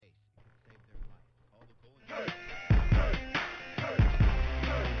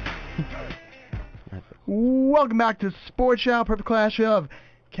Welcome back to Sports Show, perfect clash of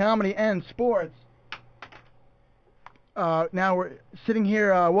comedy and sports. Now we're sitting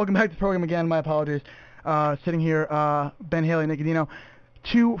here, welcome back to the program again, my apologies. Sitting here, Ben Haley, Nicodino.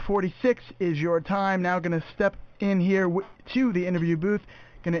 2:46 is your time. Now going to step in here to the interview booth.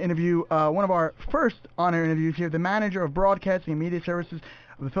 Going to interview one of our first on-air interviews here, the manager of broadcasting and media services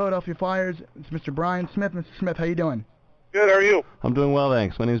of the Philadelphia Flyers. It's Mr. Brian Smith. Mr. Smith, how you doing? Good, how are you? I'm doing well,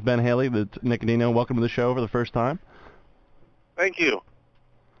 thanks. My name is Ben Haley, the Nicodino. Welcome to the show for the first time. Thank you.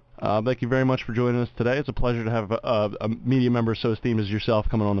 Thank you very much for joining us today. It's a pleasure to have a media member so esteemed as yourself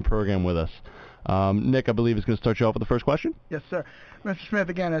coming on the program with us. Nick, I believe, is going to start you off with the first question. Yes, sir. Mr. Smith,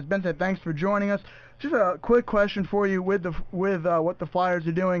 again, as Ben said, thanks for joining us. Just a quick question for you with what the Flyers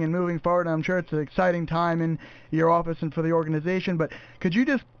are doing and moving forward. I'm sure it's an exciting time in your office and for the organization, but could you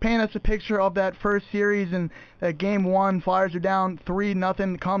just paint us a picture of that first series and that game one, Flyers are down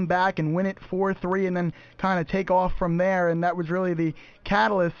 3-0, come back and win it 4-3, and then kind of take off from there, and that was really the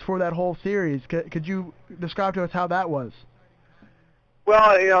catalyst for that whole series. Could you describe to us how that was?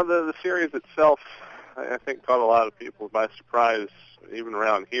 Well, the series itself, I think, caught a lot of people by surprise, even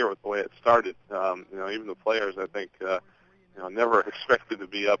around here with the way it started. Even the players, I think, never expected to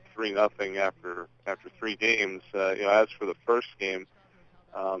be up 3-0 after 3 games. As for the first game,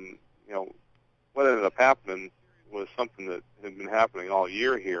 what ended up happening was something that had been happening all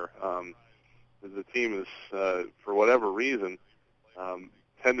year here. The team is, for whatever reason,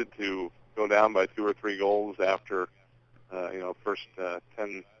 tended to go down by 2 or 3 goals after first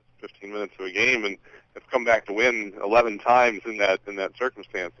 10, 15 minutes of a game, and have come back to win 11 times in that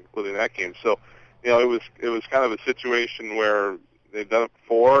circumstance, including that game. So, it was kind of a situation where they'd done it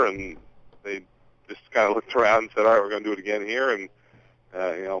before, and they just kind of looked around and said, all right, we're going to do it again here, and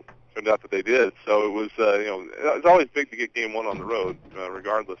turned out that they did. So it was, it's always big to get game one on the road,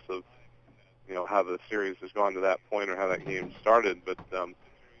 regardless of how the series has gone to that point or how that game started. But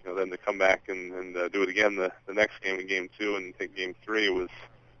then to come back and do it again the next game in game 2 and take game 3 was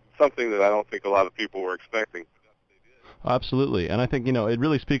something that I don't think a lot of people were expecting. Absolutely, and I think, it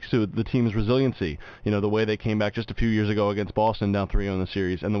really speaks to the team's resiliency, the way they came back just a few years ago against Boston down 3-0 in the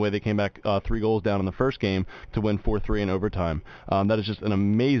series, and the way they came back 3 goals down in the first game to win 4-3 in overtime. That is just an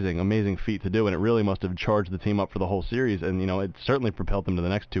amazing, amazing feat to do, and it really must have charged the team up for the whole series, and, it certainly propelled them to the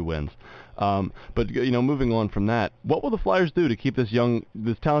next 2 wins. But moving on from that, what will the Flyers do to keep this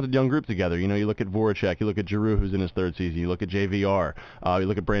talented young group together? You look at Voracek, you look at Giroux, who's in his 3rd season, you look at JVR, you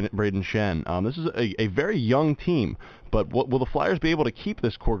look at Braden Shen. This is a very young team, but will the Flyers be able to keep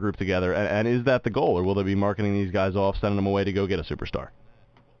this core group together, and is that the goal, or will they be marketing these guys off, sending them away to go get a superstar?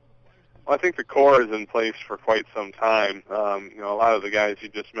 Well, I think the core is in place for quite some time. A lot of the guys you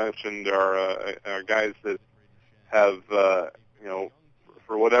just mentioned are guys that have,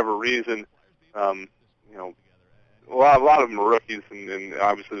 for whatever reason, a lot of them are rookies, and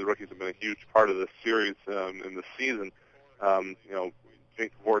obviously the rookies have been a huge part of this series in the season.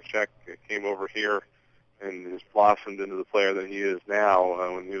 Jake Voracek came over here and has blossomed into the player that he is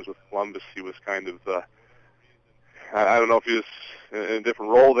now. When he was with Columbus, he was kind of, I don't know if he was in a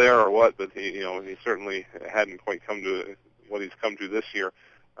different role there or what, but he certainly hadn't quite come to what he's come to this year.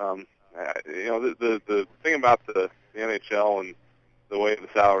 The thing about the NHL and the way the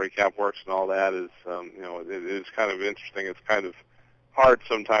salary cap works and all that is, it is kind of interesting. It's kind of hard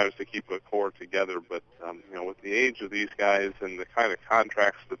sometimes to keep a core together, but, with the age of these guys and the kind of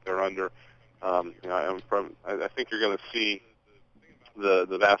contracts that they're under, I think you're going to see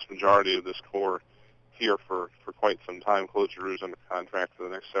the vast majority of this core here for quite some time. Claude Giroux's under contract for the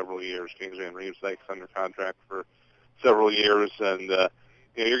next several years. James Van Riemsdyk's under contract for several years, and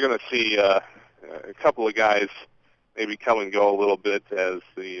you're going to see a couple of guys maybe come and go a little bit as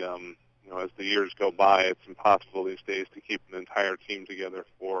the years go by. It's impossible these days to keep an entire team together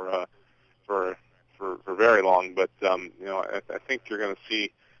for very long. But I think you're going to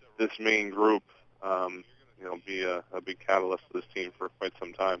see this main group, be a big catalyst for this team for quite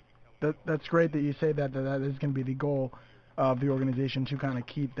some time. That's great that you say that is going to be the goal of the organization, to kind of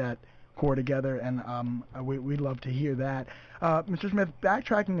keep that core together, and we'd love to hear that. Mr. Smith,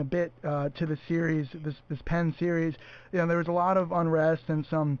 backtracking a bit to the series, this Penn series, there was a lot of unrest and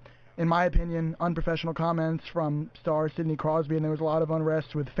some, in my opinion, unprofessional comments from star Sidney Crosby, and there was a lot of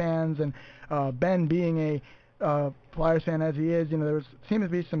unrest with fans, and Ben being a Flyers fan as he is, there seemed to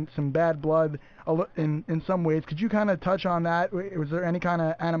be some bad blood in some ways. Could you kind of touch on that? Was there any kind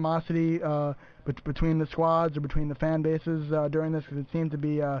of animosity between the squads or between the fan bases during this? Because it seemed to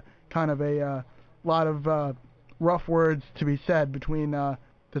be kind of a lot of rough words to be said between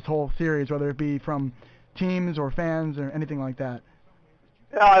this whole series, whether it be from teams or fans or anything like that.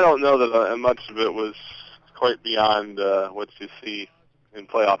 Yeah, I don't know that much of it was quite beyond what you see in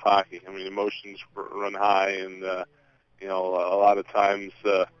playoff hockey. I mean, emotions run high, and a lot of times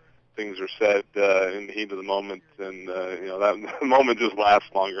things are said in the heat of the moment, and that the moment just lasts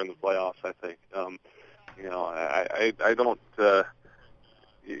longer in the playoffs. I think. I don't.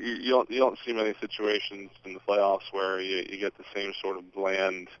 You don't see many situations in the playoffs where you get the same sort of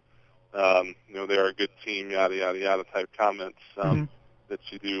bland, they're a good team, yada yada yada type comments that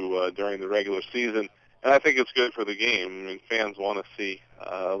you do during the regular season. And I think it's good for the game. I mean, fans want to see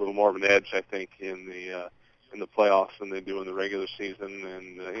a little more of an edge, I think, in the playoffs than they do in the regular season.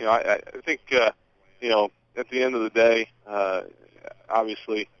 And I think at the end of the day,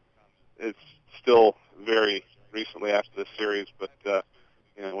 obviously, it's still very recently after this series, but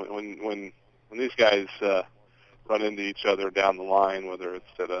when these guys run into each other down the line, whether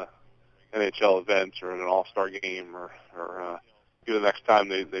it's at a NHL event or at an All-Star game or the next time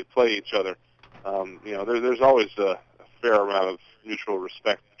they play each other, there's always a fair amount of mutual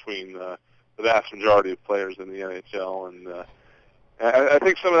respect between the vast majority of players in the NHL, and I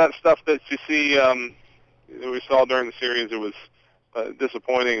think some of that stuff that you see that we saw during the series, it was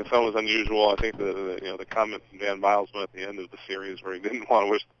disappointing and some was unusual. I think the comment from Van Bilesman at the end of the series where he didn't want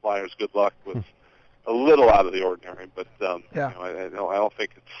to wish the Flyers good luck was a little out of the ordinary. But I don't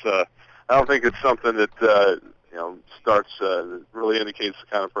think it's something that starts really indicates the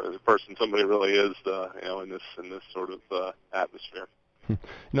kind of person somebody really is in this sort of atmosphere.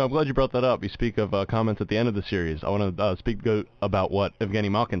 I'm glad you brought that up. You speak of comments at the end of the series. I want to speak about what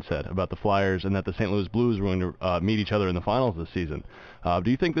Evgeny Malkin said about the Flyers and that the St. Louis Blues were going to meet each other in the finals this season. Do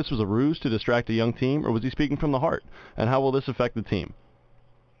you think this was a ruse to distract a young team, or was he speaking from the heart? And how will this affect the team?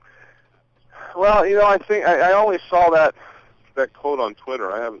 Well, I think I only saw that quote on Twitter.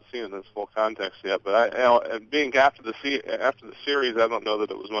 I haven't seen it in its full context yet. But being after the series, I don't know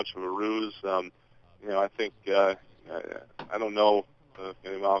that it was much of a ruse. I think I don't know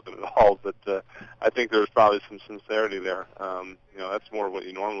Malkin at all, but I think there's probably some sincerity there. That's more what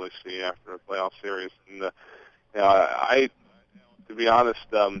you normally see after a playoff series. And to be honest,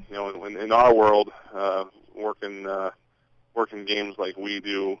 in our world, working games like we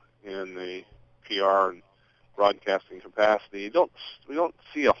do in the PR and broadcasting capacity, we don't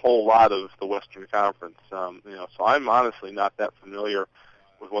see a whole lot of the Western Conference. So I'm honestly not that familiar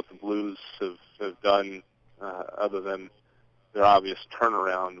with what the Blues have done, other than their obvious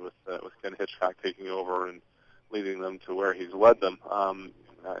turnaround with Ken Hitchcock taking over and leading them to where he's led them.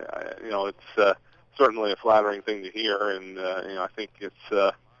 It's certainly a flattering thing to hear, and I think it's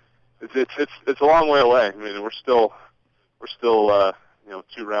a long way away. I mean, we're still 2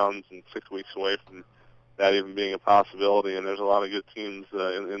 rounds and 6 weeks away from that even being a possibility, and there's a lot of good teams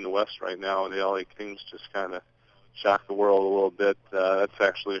in the West right now, and the LA Kings just kind of shocked the world a little bit. That's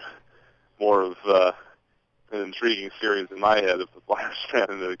actually more of an intriguing series in my head if the Flyers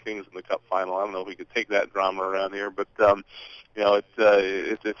ran into the Kings in the Cup final. I don't know if we could take that drama around here, but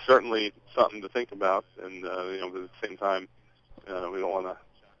it's certainly something to think about, and but at the same time, we don't want to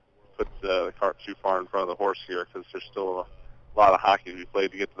put the cart too far in front of the horse here, because there's still a lot of hockey to be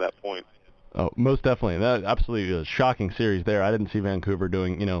played to get to that point. Oh, most definitely. That absolutely a shocking series there. I didn't see Vancouver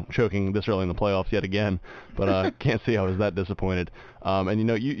choking this early in the playoffs yet again, but can't see I was that disappointed. And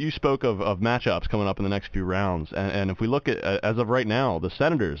you spoke of matchups coming up in the next few rounds, and if we look at as of right now, the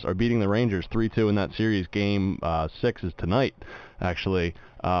Senators are beating the Rangers 3-2 in that series. Game 6 is tonight, actually.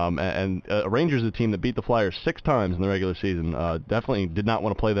 And Rangers is a team that beat the Flyers 6 times in the regular season. Definitely did not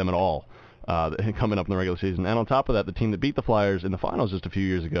want to play them at all. Coming up in the regular season. And on top of that, the team that beat the Flyers in the finals just a few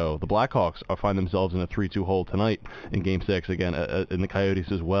years ago, the Blackhawks, find themselves in a 3-2 hole tonight in Game 6, again, in the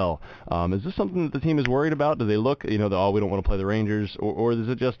Coyotes as well. Is this something that the team is worried about? Do they look, we don't want to play the Rangers, or is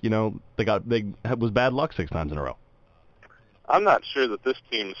it just, was bad luck 6 times in a row? I'm not sure that this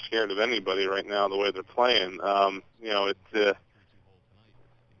team is scared of anybody right now the way they're playing. The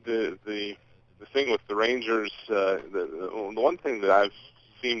thing with the Rangers, the one thing that I've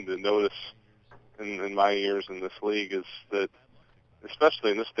seemed to notice in my years in this league is that, especially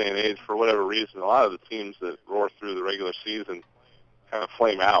in this day and age, for whatever reason, a lot of the teams that roar through the regular season kind of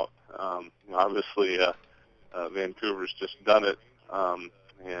flame out. Obviously, Vancouver's just done it,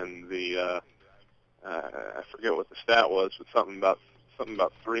 and I forget what the stat was, but something about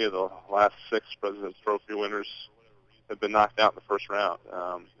 3 of the last 6 President's Trophy winners have been knocked out in the first round,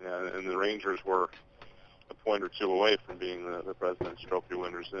 and the Rangers were a point or 2 away from being the President's Trophy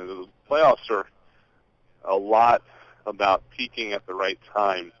winners. And the playoffs are a lot about peaking at the right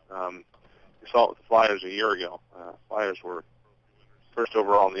time. You saw it with the Flyers a year ago. Flyers were first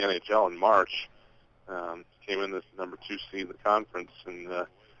overall in the NHL in March. came in as the number 2 seed in the conference and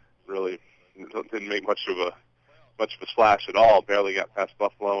really didn't make much of a splash at all. Barely got past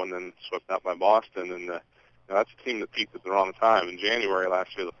Buffalo and then swept out by Boston. And that's a team that peaked at the wrong time. In January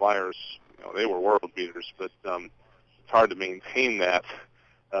last year, the Flyers, they were world beaters, but it's hard to maintain that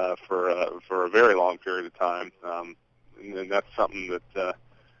for a very long period of time. And that's something that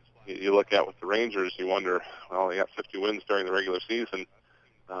you look at with the Rangers. You wonder, well, they got 50 wins during the regular season.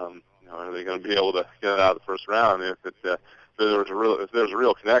 Are they going to be able to get it out of the first round? If there was a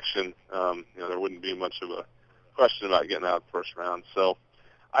real connection, there wouldn't be much of a question about getting out of the first round. So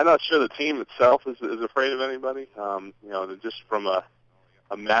I'm not sure the team itself is afraid of anybody. Just from a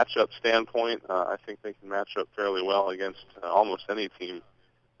matchup standpoint, I think they can match up fairly well against almost any team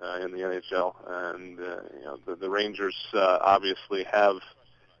in the NHL. And the Rangers obviously have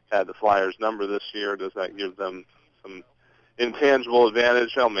had the Flyers' number this year. Does that give them some intangible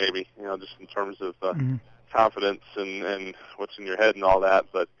advantage? Well, maybe, just in terms of confidence and what's in your head and all that.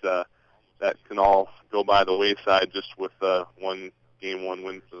 But that can all go by the wayside just with one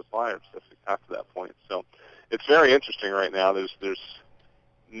win for the Flyers if it got to that point. So it's very interesting right now. The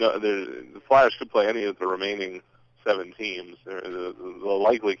Flyers could play any of the remaining 7 teams. The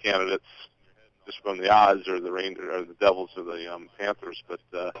likely candidates, just from the odds, are the Rangers, or the Devils, or the Panthers. But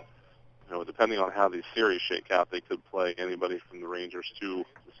depending on how these series shake out, they could play anybody from the Rangers to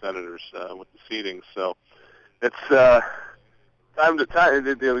the Senators with the seeding. So it's time to time.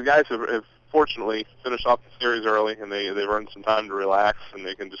 The guys have fortunately finished off the series early, and they've earned some time to relax, and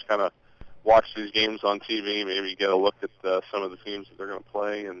they can just kind of watch these games on TV, maybe get a look at some of the teams that they're going to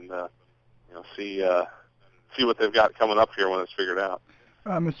play, and see what they've got coming up here when it's figured out.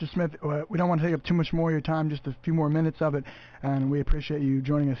 Mr. Smith, we don't want to take up too much more of your time, just a few more minutes of it, and we appreciate you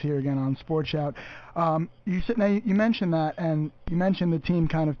joining us here again on Sports Shout. You mentioned that, and you mentioned the team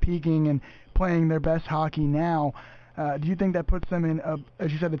kind of peaking and playing their best hockey now. Do you think that puts them in,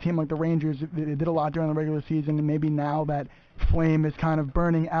 as you said, the team like the Rangers, they did a lot during the regular season, and maybe now that flame is kind of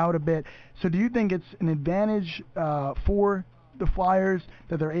burning out a bit. So do you think it's an advantage for the Flyers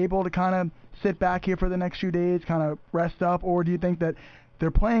that they're able to kind of sit back here for the next few days, kind of rest up, or do you think that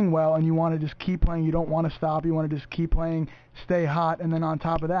they're playing well and you want to just keep playing, you don't want to stop, you want to just keep playing, stay hot, and then on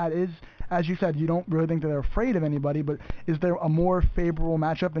top of that is, as you said, you don't really think that they're afraid of anybody, but is there a more favorable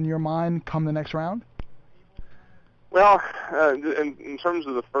matchup in your mind come the next round? Well, in terms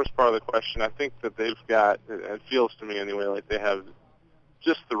of the first part of the question, I think that they've got, it feels to me anyway, like they have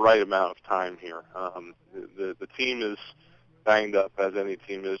just the right amount of time here. The team is banged up, as any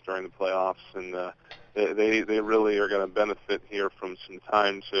team is during the playoffs, and they really are going to benefit here from some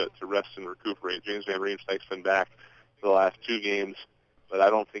time to rest and recuperate. James Van Riemsdyk's been back for the last 2 games, but I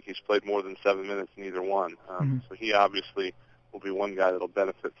don't think he's played more than 7 minutes in either one. So he obviously will be one guy that will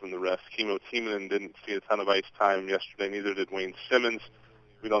benefit from the rest. Kimmo Timonen didn't see a ton of ice time yesterday. Neither did Wayne Simmons.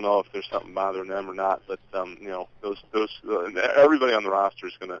 We don't know if there's something bothering them or not, but everybody on the roster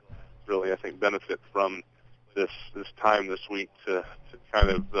is going to really, I think, benefit from this time this week to kind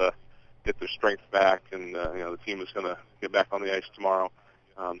of get their strength back, and the team is going to get back on the ice tomorrow,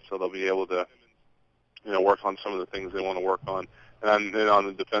 so they'll be able to work on some of the things they want to work on. And then on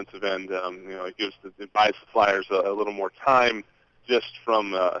the defensive end, it buys the Flyers a little more time, just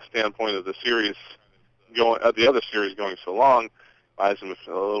from a standpoint of the other series going so long. Buys them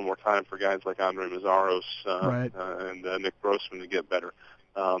a little more time for guys like Andre Mazzaros and Nick Grossman to get better.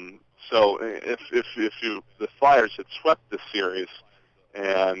 So if the Flyers had swept this series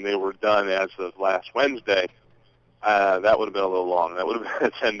and they were done as of last Wednesday, that would have been a little long. That would have been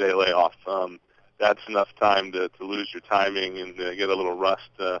a 10-day layoff. That's enough time to lose your timing and get a little rust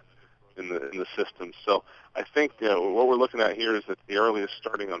in the system. So I think what we're looking at here is that the earliest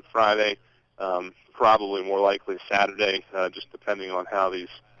starting on Friday, probably more likely Saturday, just depending on how these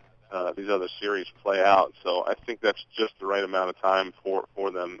other series play out. So I think that's just the right amount of time for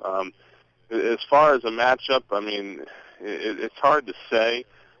them. As far as a matchup, I mean, it's hard to say.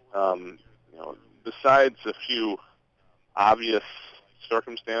 Besides a few obvious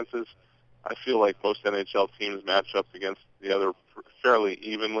circumstances, I feel like most NHL teams match up against the other fairly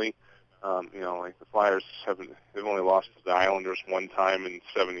evenly. Like the Flyers they've only lost to the Islanders one time in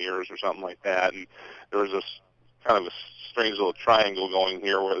 7 years or something like that, and there was this kind of a strange little triangle going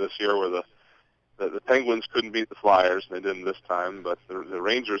here where the Penguins couldn't beat the Flyers, and they didn't this time, but the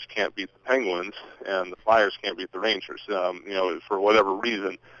Rangers can't beat the Penguins, and the Flyers can't beat the Rangers. For whatever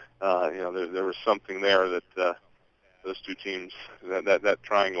reason, there was something there that those two teams, that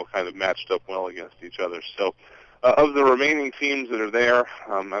triangle kind of matched up well against each other. So of the remaining teams that are there,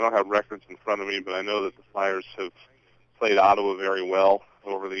 I don't have records in front of me, but I know that the Flyers have played Ottawa very well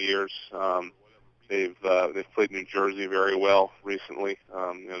over the years. They've played New Jersey very well recently.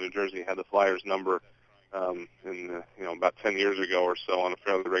 New Jersey had the Flyers number about 10 years ago or so on a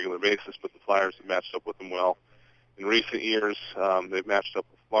fairly regular basis, but the Flyers have matched up with them well. In recent years, they've matched up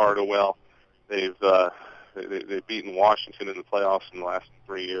with Florida well. They've beaten Washington in the playoffs in the last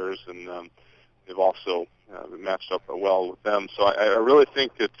 3 years, and they've also been matched up well with them. So I really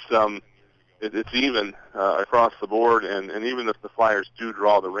think it's even across the board, and even if the Flyers do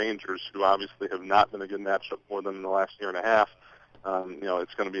draw the Rangers, who obviously have not been a good matchup for them in the last year and a half,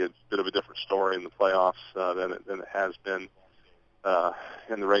 it's going to be a bit of a different story in the playoffs than it has been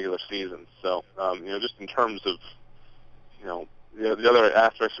in the regular season. So, just in terms of, the other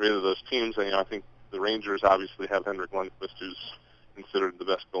aspects of either of those teams, I think the Rangers obviously have Henrik Lundqvist, who's considered the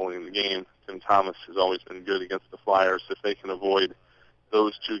best goalie in the game. Tim Thomas has always been good against the Flyers. If they can avoid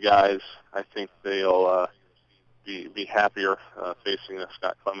those two guys, I think they'll be happier facing a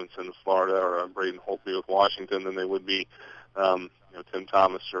Scott Clemmensen of Florida or a Braden Holtby with Washington than they would be Tim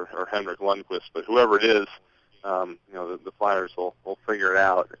Thomas or Henrik Lundqvist. But whoever it is, the Flyers will figure it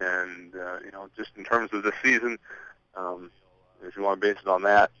out. And just in terms of the season, if you want to base it on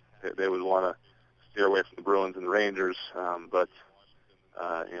that, they would want to steer away from the Bruins and the Rangers. But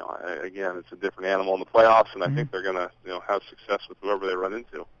again, it's a different animal in the playoffs, and I think they're going to have success with whoever they run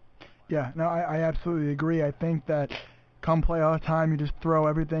into. Yeah, no, I absolutely agree. I think that come playoff time, you just throw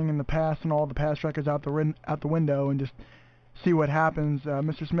everything in the past and all the past records out the window and just see what happens.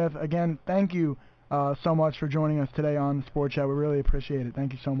 Mr. Smith, again, thank you so much for joining us today on the Sports Chat. We really appreciate it.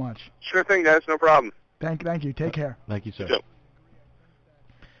 Thank you so much. Sure thing, guys. No problem. Thank you. Take care. Thank you, sir. Yep.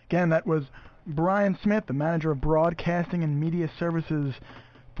 Again, that was Brian Smith, the manager of broadcasting and media services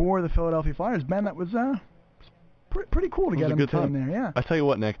for the Philadelphia Flyers. Ben, that was pretty cool to get him in there. Yeah. I tell you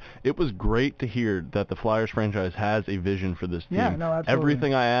what, Nick, it was great to hear that the Flyers franchise has a vision for this team. Yeah, no, absolutely.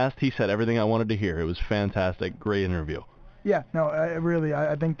 Everything I asked, he said everything I wanted to hear. It was fantastic. Great interview. Yeah, no,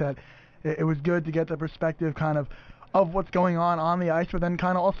 I think that it was good to get the perspective kind of what's going on the ice, but then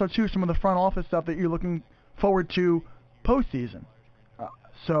kind of also, too, some of the front office stuff that you're looking forward to postseason.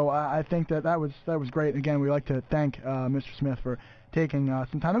 So I think that was great. Again, we'd like to thank Mr. Smith for taking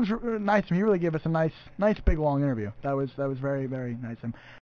some time. It was nice. He really gave us a nice big long interview. That was very, very nice of him.